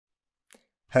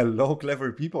Hello,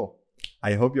 clever people.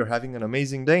 I hope you're having an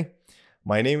amazing day.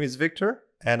 My name is Victor,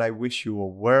 and I wish you a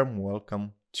warm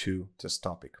welcome to this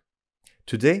topic.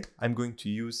 Today, I'm going to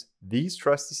use these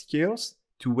trusty skills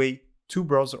to weigh two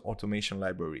browser automation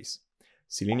libraries,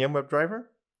 Selenium WebDriver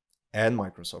and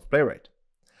Microsoft Playwright.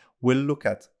 We'll look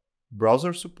at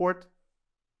browser support,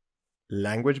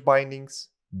 language bindings,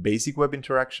 basic web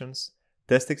interactions,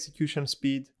 test execution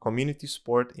speed, community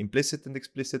support, implicit and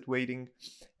explicit weighting,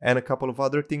 and a couple of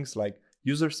other things like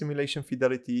user simulation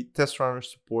fidelity, test runner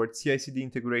support, CI/CD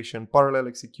integration, parallel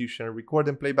execution, record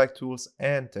and playback tools,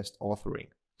 and test authoring.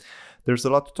 There's a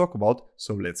lot to talk about,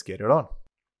 so let's get it on.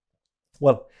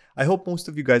 Well, I hope most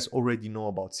of you guys already know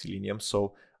about Selenium,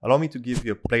 so allow me to give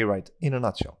you a Playwright in a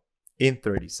nutshell, in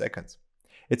 30 seconds.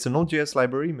 It's a Node.js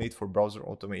library made for browser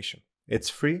automation.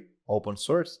 It's free, open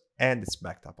source, and it's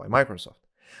backed up by Microsoft.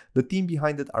 The team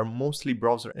behind it are mostly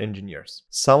browser engineers.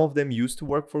 Some of them used to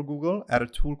work for Google at a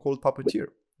tool called Puppeteer.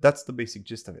 That's the basic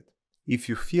gist of it. If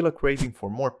you feel a craving for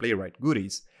more Playwright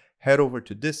goodies, head over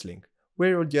to this link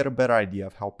where you'll get a better idea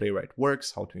of how Playwright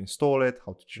works, how to install it,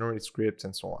 how to generate scripts,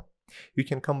 and so on. You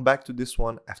can come back to this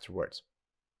one afterwards.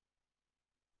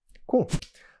 Cool.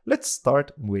 Let's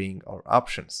start weighing our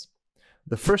options.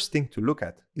 The first thing to look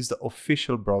at is the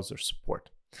official browser support.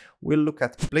 We'll look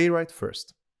at Playwright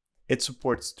first. It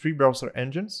supports 3 browser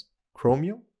engines: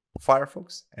 Chromium,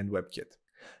 Firefox, and WebKit.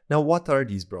 Now, what are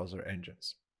these browser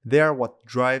engines? They are what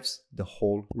drives the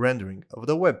whole rendering of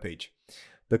the web page.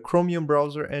 The Chromium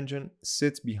browser engine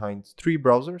sits behind 3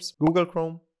 browsers: Google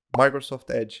Chrome, Microsoft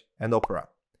Edge, and Opera.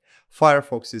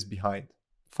 Firefox is behind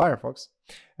Firefox,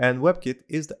 and WebKit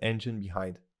is the engine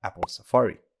behind Apple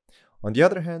Safari. On the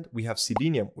other hand, we have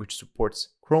Selenium, which supports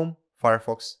Chrome,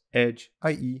 Firefox, Edge,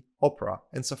 IE, Opera,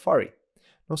 and Safari.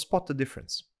 Now spot the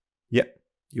difference. Yeah,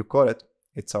 you caught it.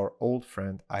 It's our old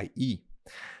friend IE.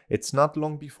 It's not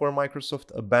long before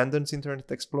Microsoft abandons Internet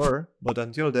Explorer, but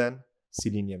until then,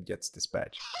 Selenium gets this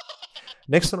badge.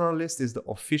 Next on our list is the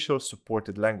official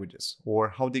supported languages, or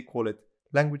how they call it,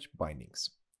 language bindings.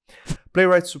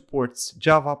 Playwright supports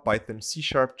Java, Python, C#,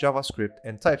 JavaScript,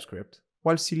 and TypeScript,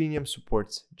 while Selenium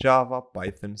supports Java,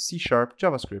 Python, C#,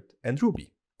 JavaScript, and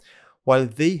Ruby. While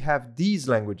they have these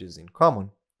languages in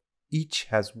common, each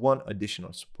has one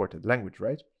additional supported language,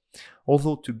 right?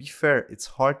 Although, to be fair,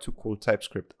 it's hard to call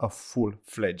TypeScript a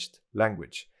full-fledged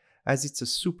language, as it's a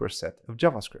superset of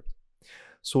JavaScript.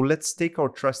 So let's take our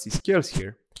trusty skills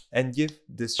here and give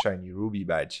this shiny Ruby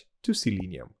badge to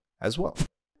Selenium as well.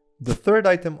 The third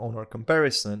item on our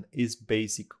comparison is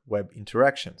basic web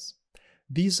interactions.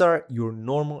 These are your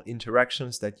normal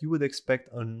interactions that you would expect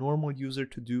a normal user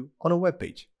to do on a web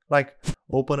page, like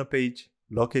open a page,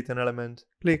 locate an element,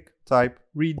 click, type,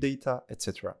 read data,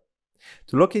 etc.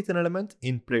 To locate an element,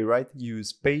 in Playwright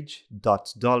use page,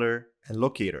 $, and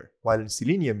locator, while in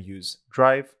Selenium use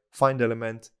drive, find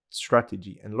element,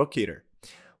 strategy, and locator.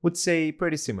 Would say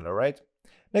pretty similar, right?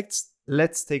 Next,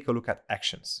 let's take a look at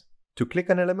actions. To click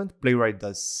an element, Playwright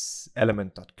does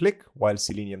element.click, while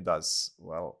Selenium does,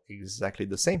 well, exactly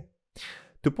the same.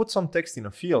 To put some text in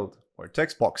a field or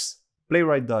text box,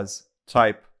 Playwright does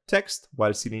type text,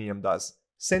 while Selenium does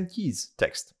send keys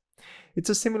text. It's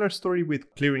a similar story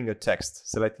with clearing a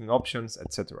text, selecting options,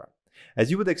 etc.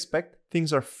 As you would expect,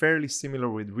 things are fairly similar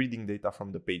with reading data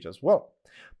from the page as well.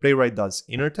 Playwright does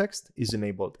inner text, is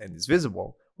enabled and is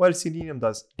visible, while Selenium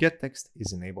does get text,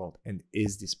 is enabled and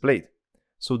is displayed.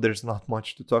 So there's not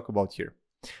much to talk about here.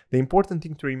 The important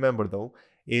thing to remember though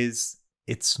is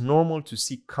it's normal to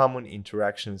see common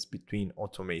interactions between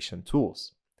automation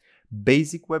tools.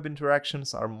 Basic web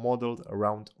interactions are modeled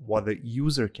around what the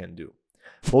user can do.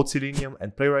 Both Selenium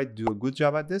and Playwright do a good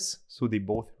job at this, so they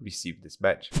both receive this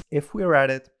badge. If we're at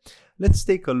it, let's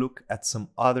take a look at some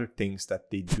other things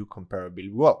that they do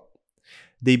comparably well.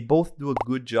 They both do a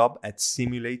good job at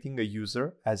simulating a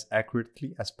user as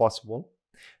accurately as possible.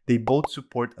 They both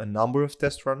support a number of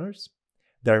test runners.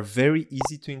 They're very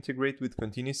easy to integrate with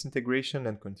continuous integration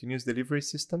and continuous delivery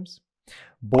systems.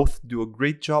 Both do a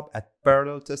great job at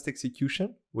parallel test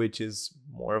execution, which is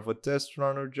more of a test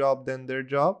runner job than their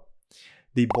job.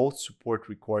 They both support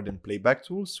record and playback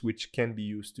tools, which can be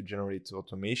used to generate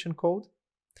automation code.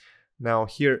 Now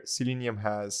here, Selenium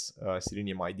has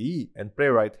Selenium IDE and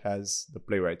Playwright has the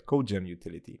Playwright CodeGen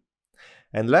utility.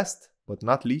 And last but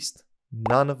not least,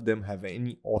 none of them have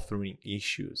any authoring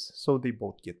issues, so they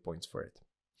both get points for it.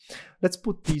 Let's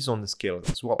put these on the scale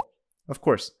as well. Of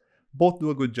course, both do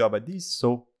a good job at these,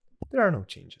 so there are no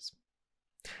changes.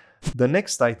 The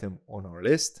next item on our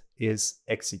list is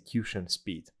execution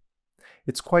speed.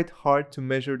 It's quite hard to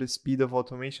measure the speed of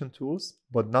automation tools,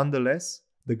 but nonetheless,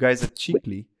 the guys at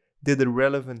Cheekly did a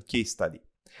relevant case study.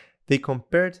 They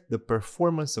compared the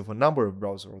performance of a number of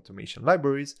browser automation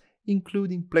libraries,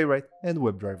 including Playwright and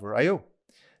WebDriver IO.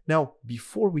 Now,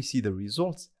 before we see the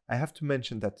results, I have to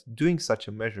mention that doing such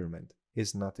a measurement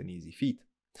is not an easy feat.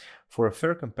 For a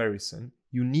fair comparison,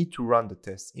 you need to run the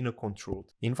tests in a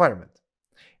controlled environment.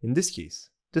 In this case,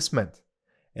 this meant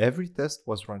every test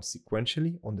was run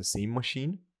sequentially on the same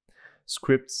machine.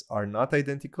 Scripts are not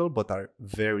identical but are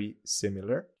very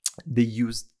similar. They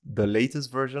used the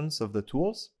latest versions of the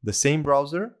tools, the same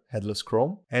browser, headless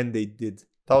Chrome, and they did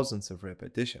thousands of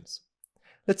repetitions.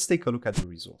 Let's take a look at the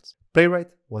results.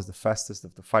 Playwright was the fastest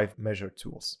of the 5 measured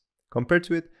tools. Compared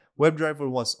to it, WebDriver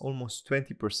was almost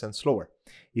 20% slower.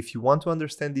 If you want to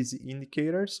understand these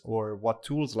indicators or what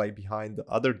tools lie behind the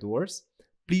other doors,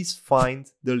 please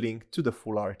find the link to the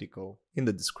full article in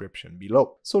the description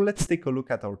below. So let's take a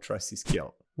look at our trusty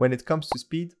scale. When it comes to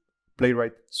speed,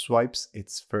 Playwright swipes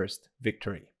its first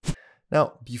victory.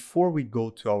 Now, before we go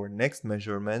to our next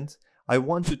measurement, I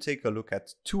want to take a look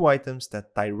at 2 items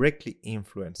that directly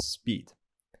influence speed: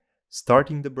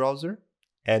 starting the browser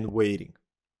and waiting.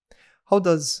 How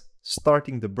does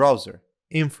starting the browser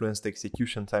influence the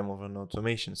execution time of an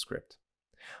automation script?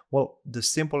 Well, the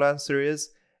simple answer is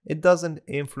it doesn't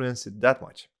influence it that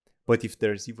much. But if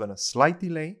there's even a slight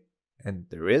delay, and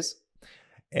there is,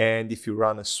 and if you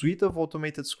run a suite of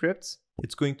automated scripts,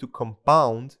 it's going to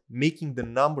compound, making the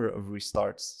number of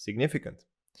restarts significant.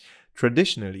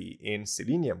 Traditionally, in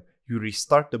Selenium, you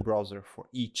restart the browser for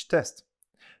each test.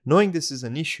 Knowing this is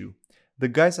an issue, the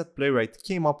guys at Playwright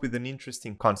came up with an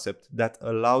interesting concept that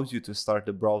allows you to start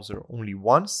the browser only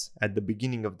once at the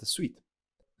beginning of the suite.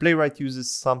 Playwright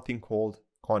uses something called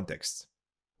context.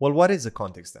 Well, what is a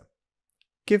context then?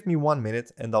 Give me 1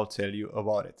 minute and I'll tell you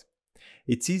about it.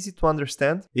 It's easy to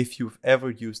understand if you've ever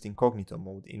used incognito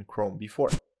mode in Chrome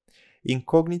before.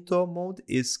 Incognito mode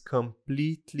is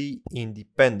completely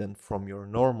independent from your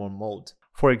normal mode.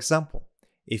 For example,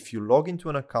 if you log into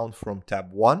an account from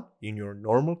tab 1 in your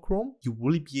normal Chrome, you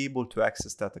will be able to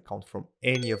access that account from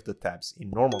any of the tabs in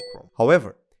normal Chrome.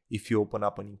 However, if you open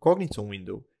up an incognito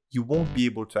window, you won't be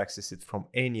able to access it from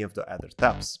any of the other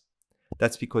tabs.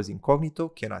 That's because incognito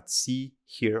cannot see,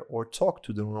 hear, or talk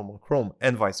to the normal Chrome,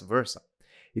 and vice versa.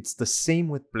 It's the same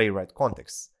with Playwright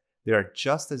contexts. They are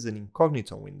just as an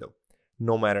incognito window.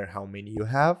 No matter how many you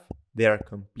have, they are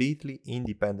completely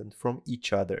independent from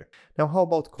each other. Now, how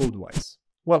about code-wise?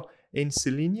 Well, in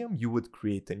Selenium, you would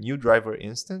create a new driver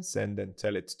instance and then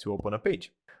tell it to open a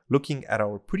page. Looking at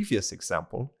our previous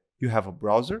example, you have a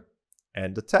browser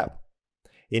and a tab.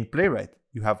 In Playwright,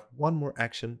 you have one more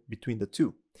action between the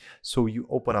two. So you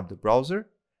open up the browser,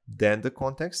 then the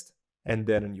context, and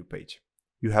then a new page.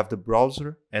 You have the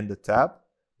browser and the tab,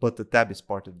 but the tab is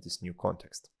part of this new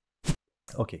context.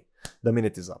 Okay, the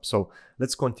minute is up, so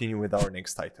let's continue with our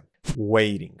next item,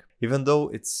 waiting. Even though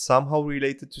it's somehow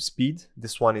related to speed,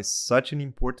 this one is such an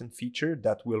important feature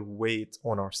that will wait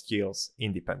on our scales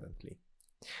independently.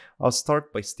 I'll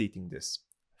start by stating this.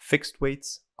 Fixed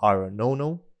waits are a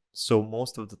no-no, so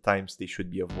most of the times they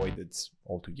should be avoided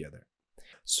altogether.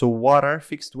 So what are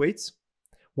fixed waits?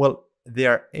 Well, they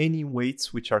are any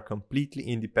waits which are completely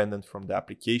independent from the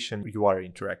application you are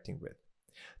interacting with.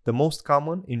 The most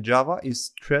common in Java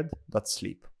is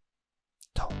thread.sleep.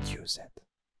 Don't use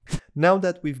it. Now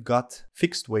that we've got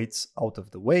fixed waits out of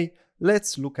the way,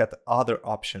 let's look at other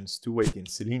options to wait in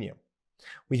Selenium.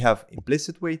 We have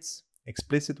implicit waits,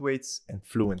 explicit waits, and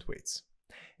fluent waits.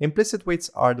 Implicit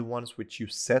waits are the ones which you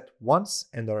set once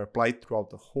and are applied throughout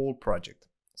the whole project.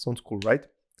 Sounds cool, right?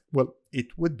 Well,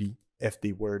 it would be if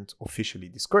they weren't officially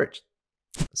discouraged.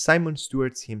 Simon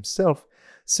Stewart himself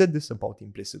said this about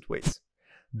implicit waits.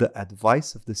 The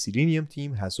advice of the Selenium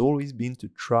team has always been to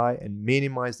try and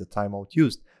minimize the timeout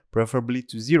used, preferably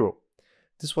to 0.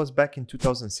 This was back in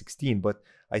 2016, but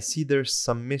I see there's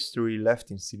some mystery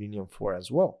left in Selenium 4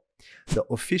 as well. The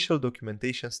official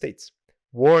documentation states,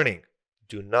 warning,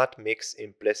 do not mix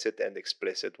implicit and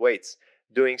explicit waits.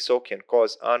 Doing so can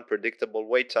cause unpredictable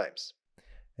wait times.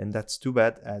 And that's too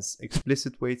bad, as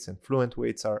explicit waits and fluent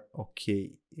waits are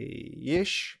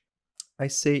okay-ish. I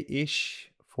say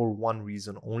ish for one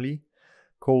reason only,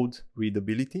 code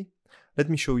readability. Let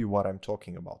me show you what I'm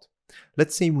talking about.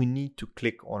 Let's say we need to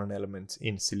click on an element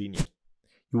in Selenium.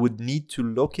 You would need to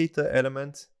locate the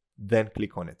element, then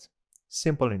click on it.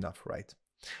 Simple enough, right?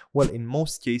 Well, in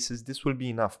most cases, this will be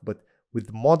enough, but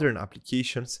with modern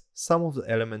applications, some of the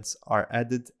elements are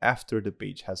added after the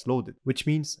page has loaded, which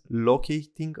means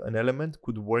locating an element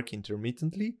could work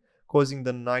intermittently, causing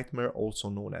the nightmare also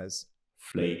known as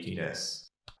flakiness.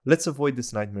 Let's avoid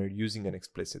this nightmare using an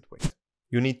explicit wait.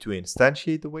 You need to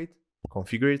instantiate the wait,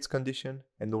 configure its condition,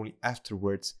 and only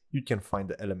afterwards you can find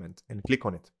the element and click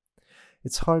on it.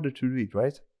 It's harder to read,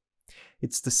 right?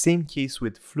 It's the same case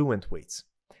with fluent weights.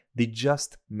 They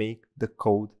just make the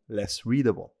code less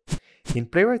readable. In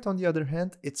Playwright, on the other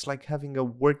hand, it's like having a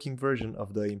working version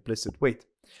of the implicit weight.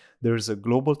 There is a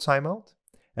global timeout,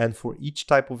 and for each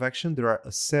type of action, there are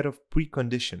a set of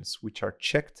preconditions which are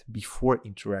checked before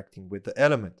interacting with the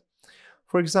element.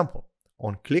 For example,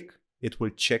 on click, it will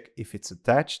check if it's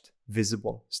attached,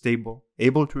 visible, stable,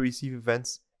 able to receive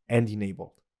events, and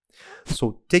enabled.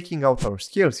 So taking out our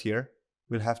scales here,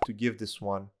 we'll have to give this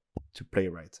one to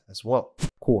Playwright as well.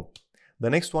 Cool. The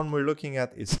next one we're looking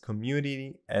at is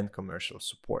community and commercial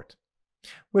support.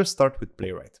 We'll start with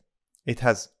Playwright. It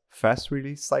has fast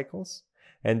release cycles,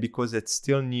 and because it's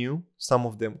still new, some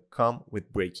of them come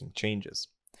with breaking changes.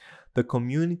 The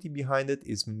community behind it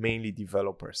is mainly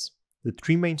developers. The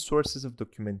three main sources of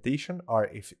documentation are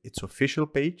its official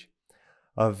page,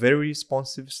 a very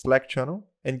responsive Slack channel,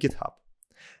 and GitHub.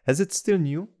 As it's still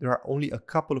new, there are only a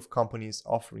couple of companies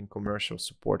offering commercial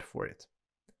support for it.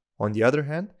 On the other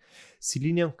hand,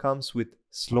 Selenium comes with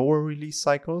slower release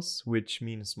cycles, which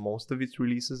means most of its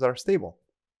releases are stable.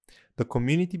 The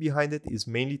community behind it is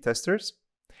mainly testers.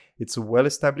 It's a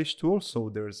well-established tool,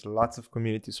 so there's lots of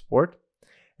community support,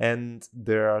 and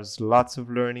there's lots of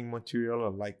learning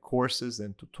material like courses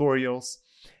and tutorials,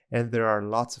 and there are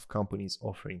lots of companies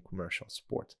offering commercial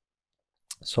support.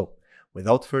 So,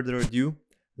 without further ado,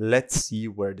 let's see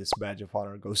where this badge of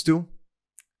honor goes to.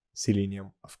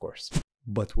 Selenium, of course.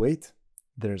 But wait,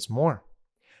 there's more.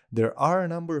 There are a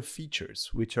number of features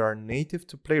which are native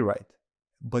to Playwright,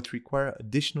 but require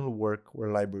additional work or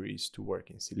libraries to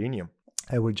work in Selenium.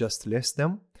 I will just list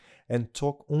them and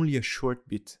talk only a short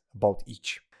bit about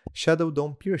each.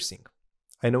 Showdown piercing.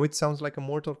 I know it sounds like a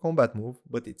Mortal Kombat move,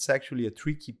 but it's actually a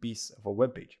tricky piece of a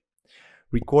web page.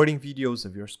 Recording videos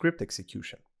of your script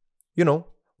execution. You know,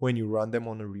 when you run them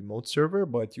on a remote server,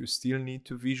 but you still need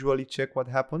to visually check what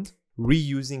happened.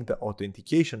 Reusing the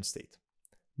authentication state.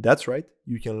 That's right,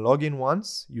 you can log in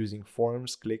once using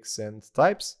forms, clicks, and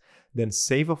types, then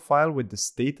save a file with the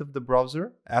state of the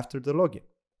browser after the login.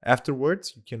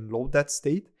 Afterwards, you can load that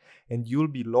state and you'll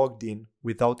be logged in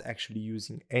without actually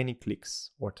using any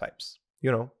clicks or types.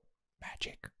 You know,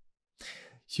 magic.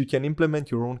 You can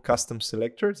implement your own custom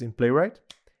selectors in Playwright,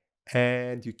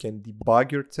 and you can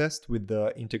debug your test with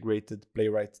the integrated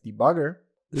Playwright debugger.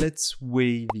 Let's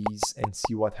weigh these and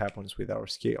see what happens with our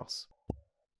scales.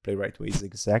 Playwright weighs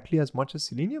exactly as much as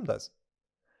Selenium does.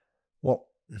 Well,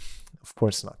 of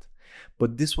course not.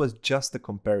 But this was just a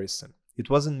comparison. It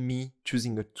wasn't me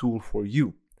choosing a tool for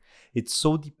you. It's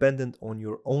so dependent on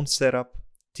your own setup,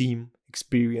 team,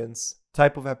 experience,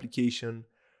 type of application,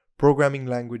 programming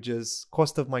languages,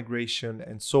 cost of migration,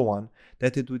 and so on,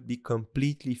 that it would be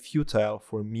completely futile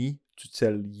for me to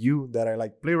tell you that I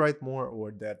like Playwright more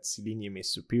or that Selenium is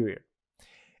superior.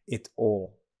 It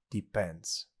all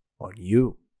depends on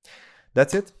you.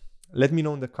 That's it. Let me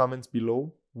know in the comments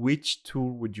below, which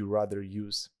tool would you rather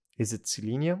use? Is it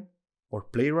Selenium or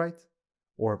Playwright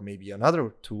or maybe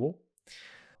another tool?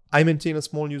 I maintain a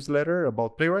small newsletter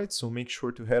about Playwright, so make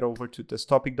sure to head over to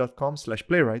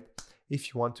testtopic.com/playwright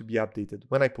if you want to be updated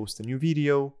when I post a new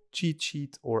video, cheat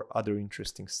sheet, or other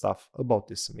interesting stuff about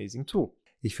this amazing tool.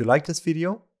 If you like this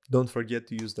video, don't forget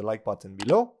to use the like button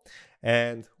below,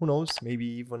 and who knows, maybe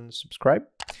even subscribe.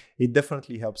 It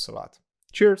definitely helps a lot.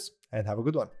 Cheers and have a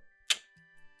good one.